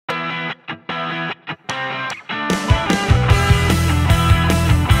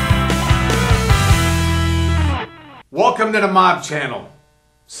Welcome to the Mob Channel,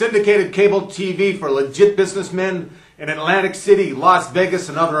 syndicated cable TV for legit businessmen in Atlantic City, Las Vegas,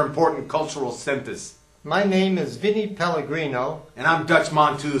 and other important cultural centers. My name is Vinny Pellegrino. And I'm Dutch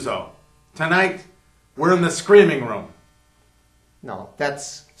Montuzzo. Tonight, we're in the screaming room. No,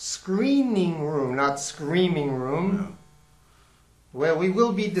 that's screening room, not screaming room. Where we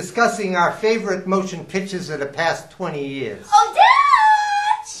will be discussing our favorite motion pictures of the past 20 years. Oh, Dutch!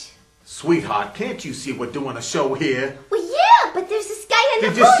 Sweetheart, can't you see we're doing a show here? Well, yeah, but there's this guy on the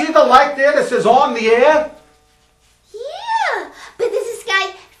Did you see the light there that says on the air? Yeah, but there's this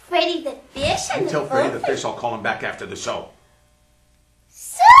guy, Freddy the Fish. You tell Freddy the Fish I'll call him back after the show.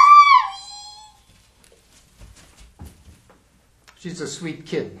 Sorry! She's a sweet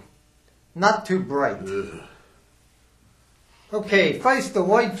kid. Not too bright. Ugh. Okay, first a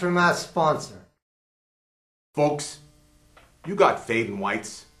word from our sponsor. Folks, you got fading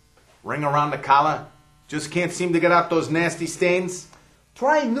whites. Ring around the collar. Just can't seem to get out those nasty stains.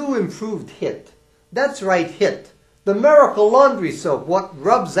 Try new improved Hit. That's right, Hit. The miracle laundry soap, what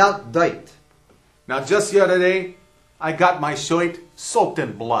rubs out dirt. Now, just the other day, I got my shirt soaked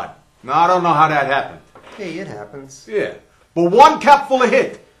in blood. Now, I don't know how that happened. Hey, it happens. Yeah, but one cap full of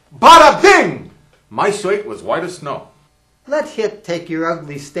Hit. Bada bing! My shirt was white as snow. Let Hit take your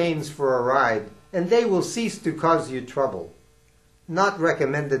ugly stains for a ride, and they will cease to cause you trouble. Not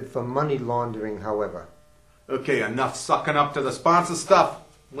recommended for money laundering, however. Okay, enough sucking up to the sponsor stuff.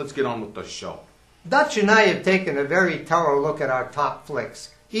 Let's get on with the show. Dutch and I have taken a very thorough look at our top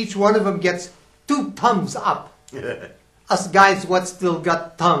flicks. Each one of them gets 2 thumbs up. Us guys what still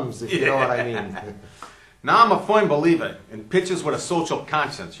got thumbs, if you know what I mean. Now, I'm a firm believer in pictures with a social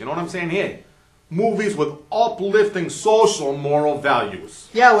conscience. You know what I'm saying here? Movies with uplifting social moral values.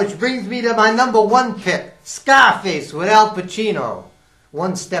 Yeah, which brings me to my #1 pick, Scarface with Al Pacino.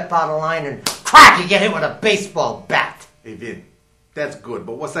 One step out of line and crack, you get hit with a baseball bat. Hey, Vin, that's good,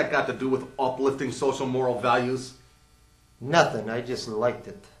 but what's that got to do with uplifting social moral values? Nothing, I just liked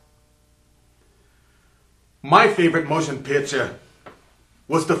it. My favorite motion picture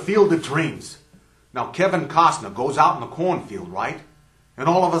was The Field of Dreams. Now, Kevin Costner goes out in the cornfield, right? And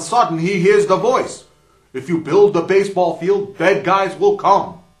all of a sudden, he hears the voice. If you build the baseball field, dead guys will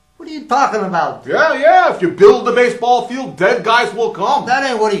come. What are you talking about? Yeah, if you build the baseball field, dead guys will come. That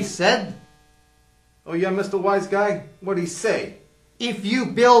ain't what he said. Oh, yeah, Mr. Wise Guy? What'd he say? If you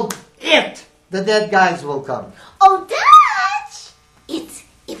build it, the dead guys will come. Oh, Dutch! It's,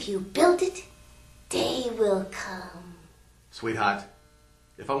 if you build it, they will come. Sweetheart,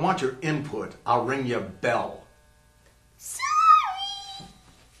 if I want your input, I'll ring your bell. Sorry!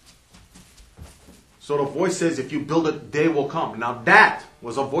 So the voice says, if you build it, they will come. Now that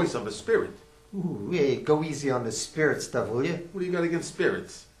was a voice of a spirit. Ooh, hey, go easy on the spirit stuff, will you? What do you got against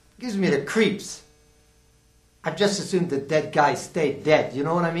spirits? Gives me the creeps. I've just assumed the dead guys stay dead, you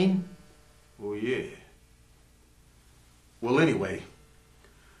know what I mean? Oh, yeah. Well, anyway,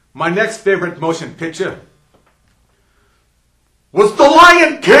 my next favorite motion picture was The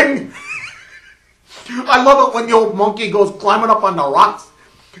Lion King. I love it when the old monkey goes climbing up on the rocks.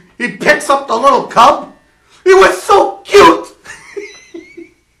 He picks up the little cub. He was so cute.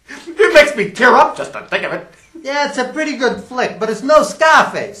 It makes me tear up just to think of it. Yeah, it's a pretty good flick, but it's no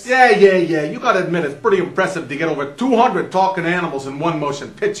Scarface. Yeah. You gotta admit, it's pretty impressive to get over 200 talking animals in one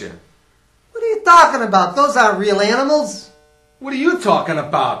motion picture. What are you talking about? Those aren't real animals. What are you talking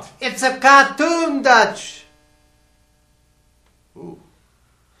about? It's a cartoon, Dutch. Ooh.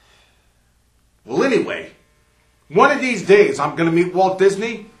 Well, anyway, one of these days I'm gonna meet Walt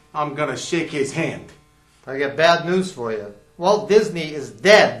Disney. I'm gonna shake his hand. I got bad news for you. Walt Disney is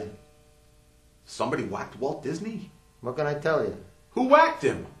dead. Somebody whacked Walt Disney? What can I tell you? Who whacked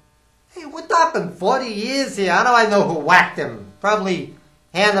him? Hey, we're talking 40 years here. How do I know who whacked him? Probably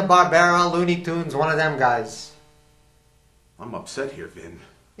Hanna-Barbera, Looney Tunes, one of them guys. I'm upset here, Vin.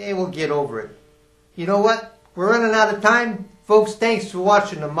 Hey, we'll get over it. You know what? We're running out of time. Folks, thanks for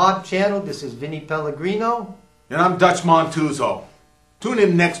watching the Mob Channel. This is Vinny Pellegrino. And I'm Dutch Montuzzo. Tune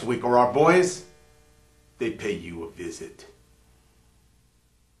in next week or our boys, they pay you a visit.